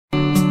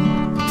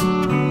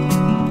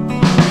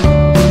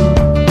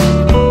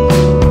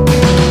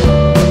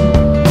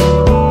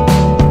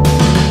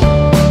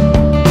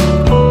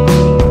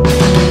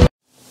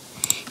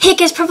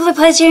guys, Purple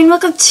Plays here, and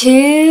welcome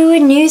to a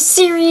new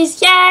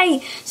series,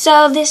 yay!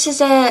 So this is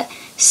a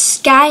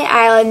Sky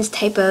Island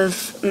type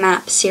of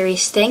map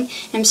series thing,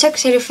 and I'm so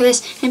excited for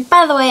this. And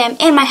by the way, I'm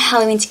in my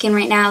Halloween skin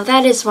right now.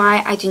 That is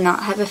why I do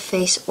not have a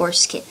face or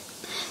skin.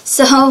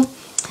 So,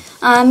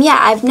 yeah,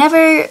 I've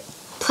never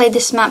played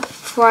this map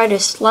before. I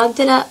just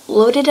loaded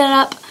it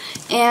up,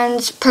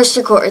 and pressed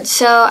record.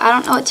 So I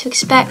don't know what to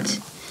expect.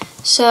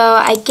 So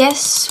I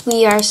guess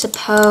we are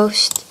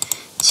supposed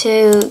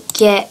to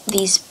get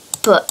these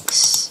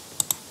books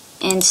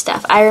and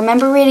stuff. I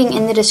remember reading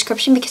in the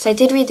description, because I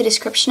did read the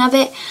description of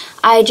it.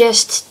 I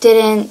just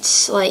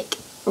didn't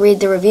read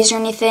the reviews or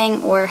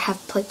anything, or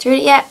have played through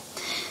it yet.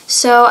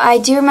 So I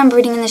do remember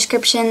reading in the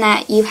description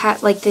that you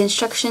have the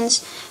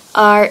instructions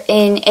are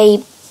in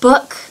a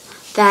book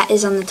that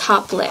is on the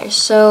top layer.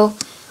 So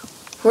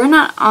we're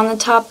not on the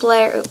top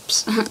layer.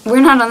 Oops,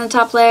 we're not on the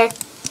top layer,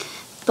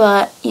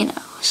 but you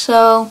know.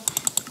 So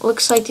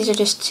looks like these are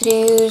just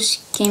to-dos,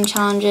 game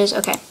challenges.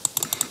 Okay.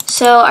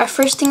 So our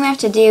first thing we have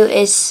to do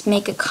is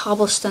make a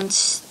cobblestone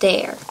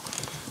stair.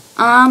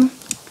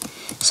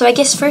 So I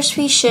guess first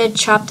we should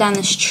chop down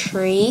this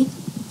tree,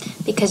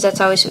 because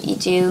that's always what you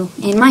do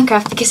in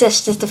Minecraft, because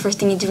that's just the first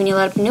thing you do when you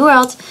load up a new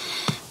world.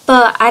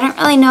 But I don't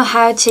really know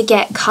how to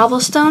get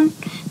cobblestone,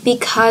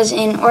 because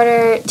in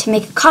order to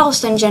make a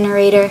cobblestone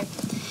generator,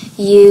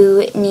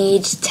 you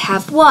need to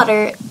have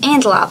water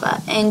and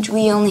lava, and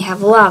we only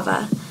have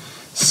lava.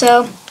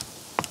 So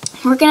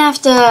we're going to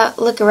have to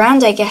look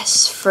around, I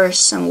guess, for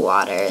some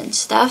water and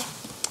stuff.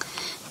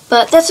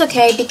 But that's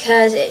okay,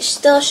 because it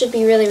still should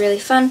be really, really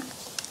fun.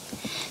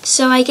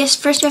 So I guess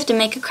first we have to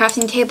make a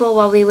crafting table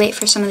while we wait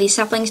for some of these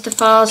saplings to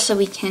fall so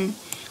we can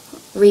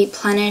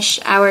replenish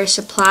our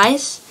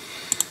supplies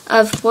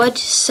of wood.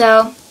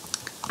 So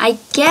I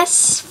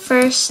guess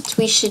first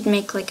we should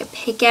make a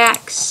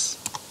pickaxe.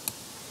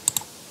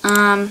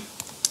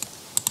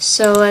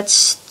 So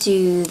let's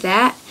do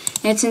that.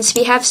 And since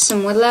we have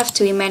some wood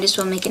left, we might as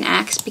well make an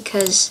axe,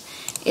 because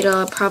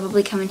it'll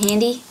probably come in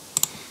handy.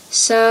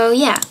 So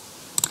yeah,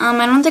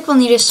 I don't think we'll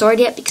need a sword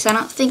yet, because I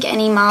don't think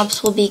any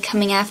mobs will be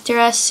coming after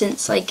us,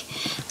 since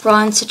we're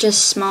on such a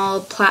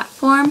small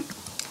platform.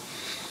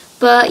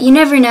 But you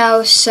never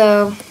know,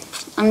 so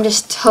I'm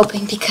just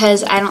hoping,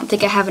 because I don't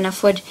think I have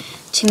enough wood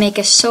to make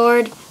a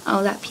sword.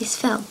 Oh, that piece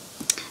fell.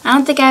 I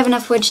don't think I have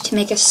enough wood to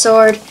make a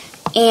sword,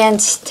 and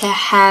to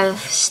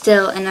have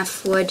still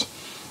enough wood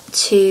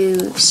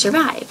to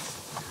survive.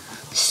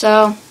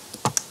 So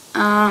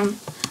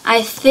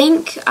I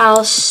think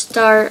I'll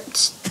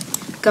start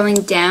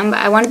going down, but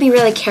I want to be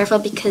really careful,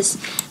 because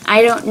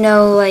I don't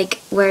know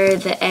where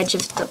the edge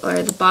of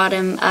the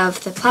bottom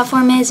of the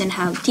platform is and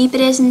how deep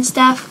it is and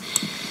stuff.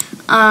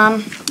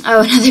 Oh,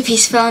 another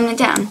piece fell and went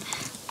down.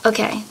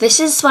 Okay, this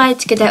is why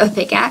it's good to have a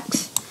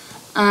pickaxe.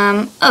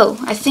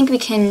 Oh, I think we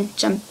can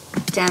jump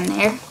down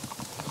there.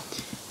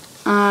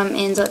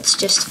 And let's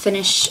just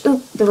finish.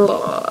 Oop,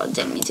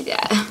 didn't mean to do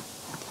that.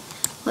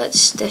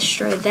 Let's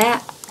destroy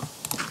that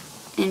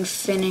and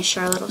finish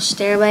our little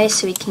stairway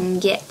so we can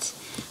get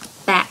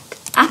back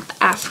up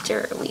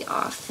after we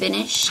are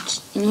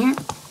finished in here.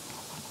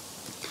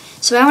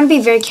 So I want to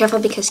be very careful,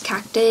 because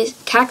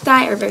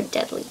cacti are very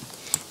deadly,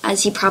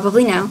 as you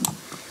probably know.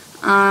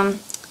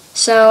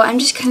 So I'm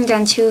just cutting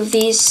down 2 of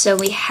these so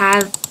we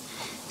have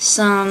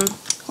some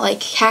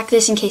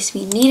cactus in case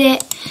we need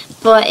it,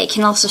 but it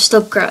can also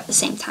still grow at the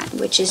same time,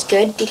 which is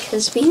good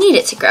because we need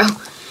it to grow.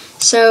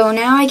 So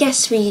now I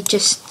guess we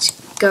just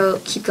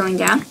keep going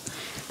down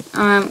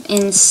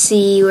and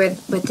see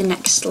what the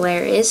next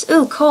layer is.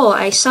 Ooh, coal.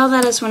 I saw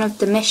that as one of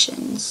the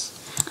missions.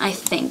 I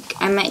think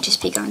I might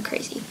just be going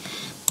crazy,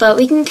 but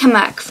we can come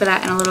back for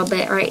that in a little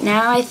bit. Right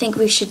now I think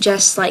we should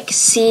just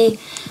see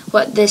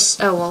what this.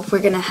 Oh well,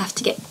 we're gonna have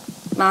to get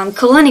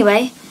coal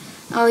anyway.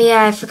 Oh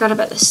yeah, I forgot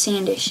about the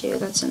sand issue.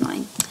 That's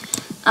annoying.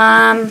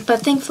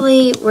 But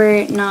thankfully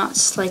we're not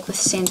with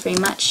sand very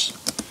much.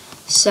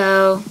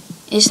 So,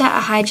 is that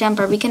a high jump?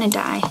 Are we gonna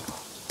die?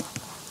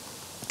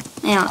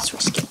 Yeah, let's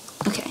risk it.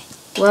 Okay.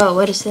 Whoa,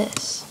 what is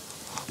this?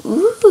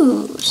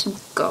 Ooh, some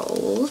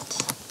gold.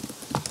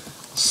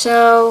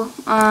 So,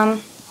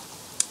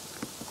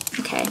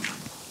 okay.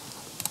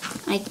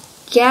 I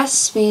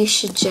guess we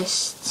should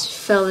just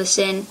fill this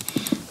in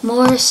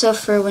more so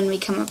for when we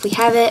come up we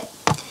have it.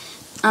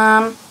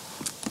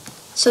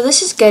 So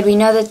this is good. We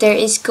know that there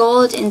is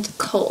gold and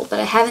coal, but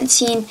I haven't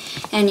seen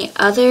any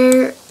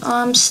other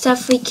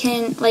stuff we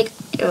can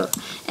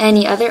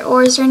any other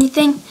ores or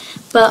anything.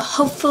 But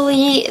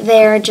hopefully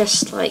they're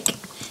just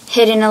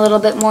hidden a little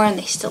bit more, and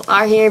they still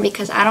are here,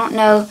 because I don't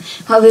know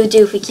what we would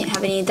do if we can't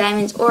have any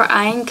diamonds or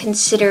iron,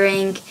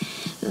 considering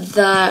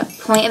the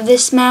point of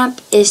this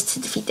map is to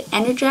defeat the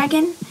Ender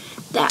Dragon.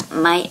 That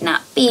might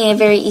not be a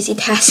very easy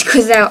task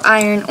without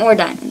iron or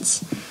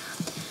diamonds.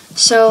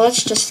 So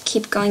let's just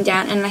keep going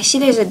down, and I see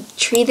there's a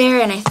tree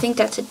there, and I think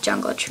that's a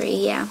jungle tree,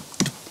 yeah.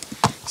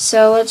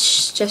 So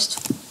let's just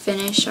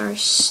finish our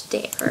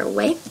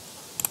stairway.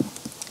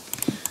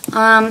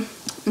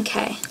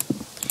 Okay.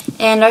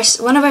 And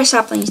one of our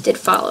saplings did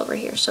fall over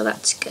here, so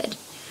that's good.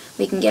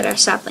 We can get our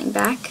sapling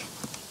back.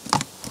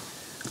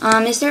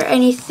 Is there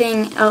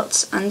anything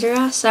else under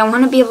us? I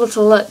want to be able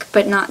to look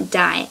but not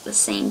die at the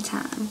same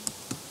time.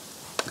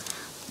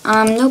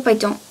 Nope, I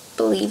don't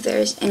believe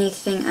there's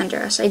anything under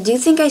us. I do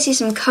think I see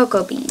some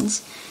cocoa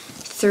beans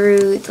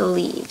through the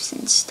leaves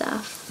and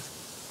stuff.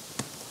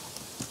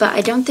 But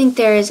I don't think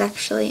there is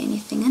actually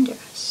anything under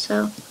us.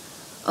 So,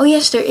 oh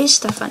yes, there is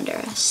stuff under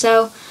us.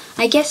 So,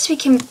 I guess we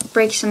can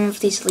break some of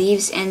these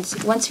leaves, and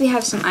once we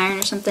have some iron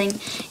or something,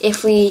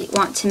 if we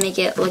want to make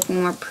it look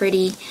more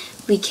pretty,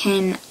 we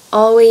can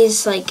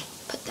always, like,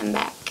 put them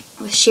back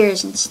with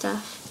shears and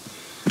stuff.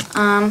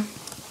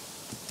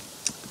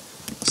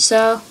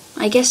 So,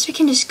 I guess we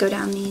can just go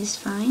down these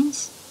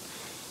vines.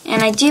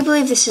 And I do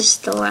believe this is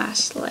the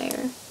last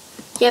layer.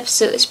 Yep,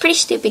 so it's pretty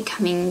stupid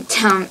coming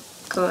down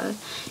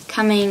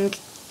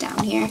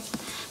here.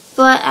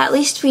 But at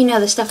least we know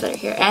the stuff that are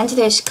here. And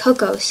there's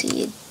cocoa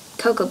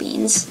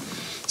beans,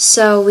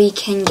 so we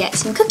can get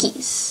some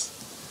cookies.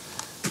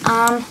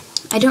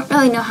 I don't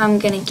really know how I'm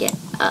gonna get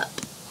up.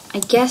 I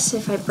guess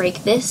if I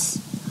break this,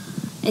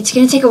 it's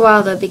gonna take a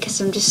while though because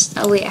I'm just,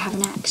 oh wait, I have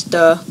an axe,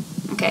 duh.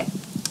 Okay.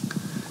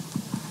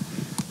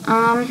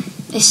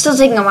 It's still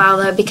taking a while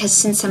though because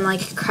since I'm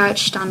like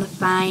crouched on the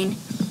vine.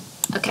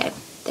 Okay,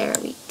 there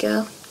we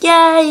go.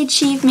 Yay,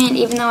 achievement,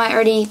 even though I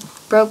already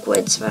broke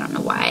wood, so I don't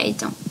know why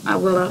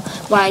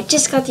why I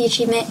just got the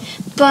achievement,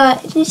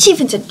 but an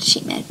achievement's an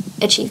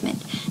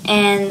achievement,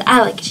 and I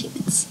like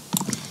achievements.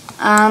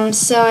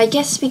 So I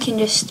guess we can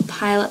just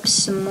pile up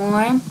some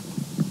more,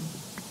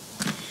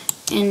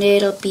 and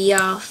it'll be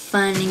all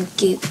fun and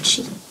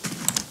Gucci.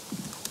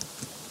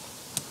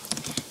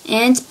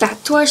 And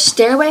back to our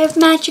stairway of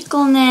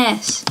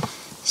magicalness.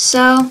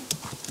 So,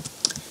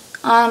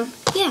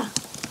 yeah.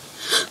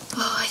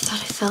 Oh, I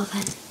thought I fell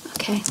then.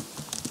 Okay.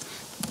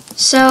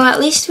 So, at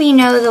least we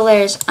know the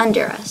layers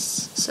under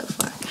us so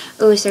far.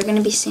 Oh, is there going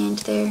to be sand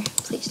there?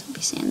 Please don't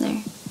be sand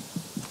there.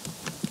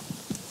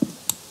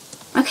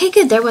 Okay,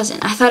 good, there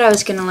wasn't. I thought I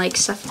was going to, like,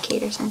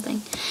 suffocate or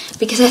something.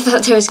 Because I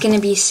thought there was going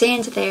to be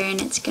sand there,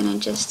 and it's going to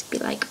just be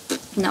like,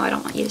 no, I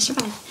don't want you to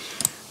survive.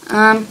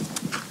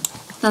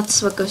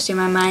 That's what goes through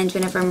my mind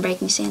whenever I'm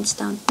breaking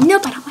sandstone.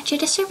 Nope, I don't want you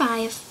to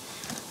survive.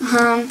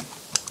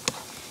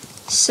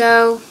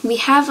 So, we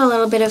have a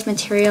little bit of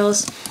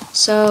materials,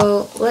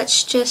 so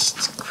let's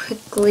just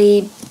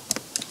quickly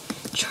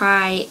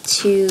try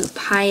to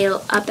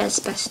pile up as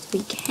best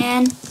we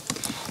can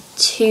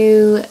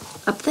to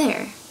up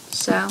there.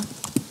 So,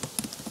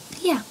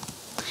 yeah.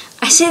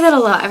 I say that a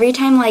lot. Every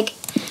time, like,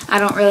 I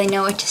don't really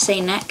know what to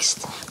say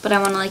next, but I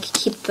want to, like,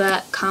 keep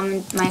the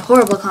my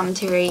horrible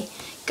commentary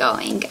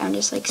going. I'm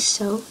just like,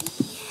 so,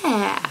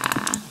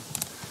 yeah.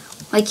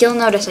 Like, you'll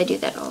notice I do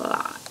that a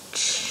lot.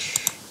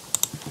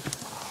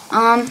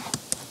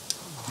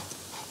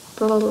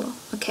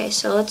 Okay,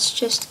 so let's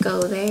just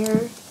go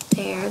there.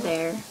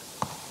 There.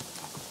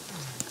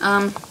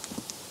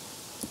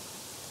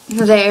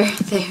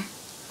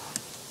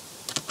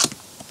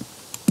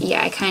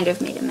 Yeah, I kind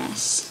of made a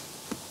mess.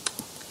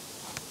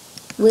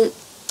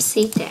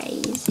 Whoopsie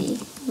daisy.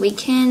 We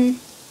can...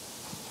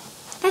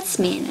 That's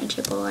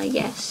manageable, I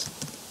guess.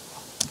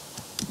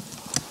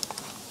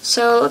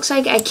 So it looks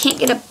like I can't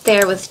get up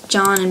there with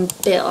John and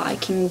Bill. I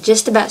can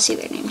just about see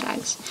their name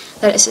tags.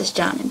 That it says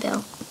John and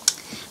Bill.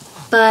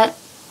 But,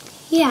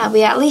 yeah,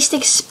 we at least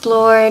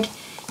explored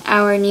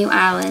our new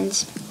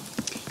island.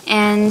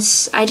 And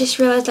I just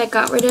realized I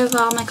got rid of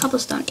all my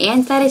cobblestone.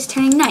 And that is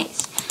turning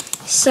nice.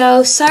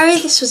 So, sorry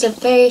this was a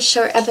very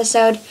short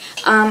episode.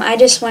 I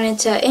just wanted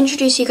to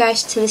introduce you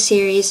guys to the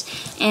series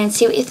and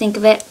see what you think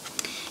of it.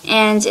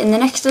 And in the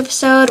next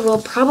episode,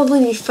 we'll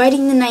probably be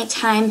fighting the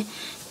nighttime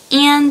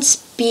and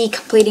be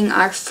completing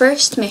our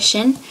first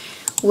mission,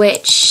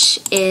 which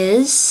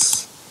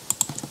is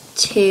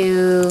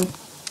to...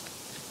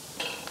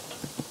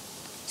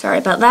 Sorry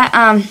about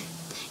that.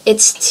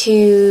 It's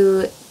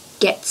to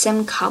get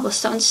some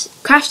cobblestones,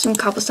 craft some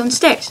cobblestone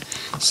stairs.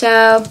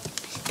 So,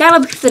 that'll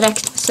be for the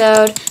next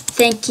episode.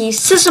 Thank you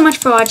so much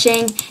for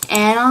watching,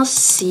 and I'll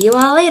see you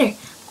all later.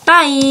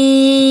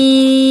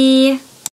 Bye!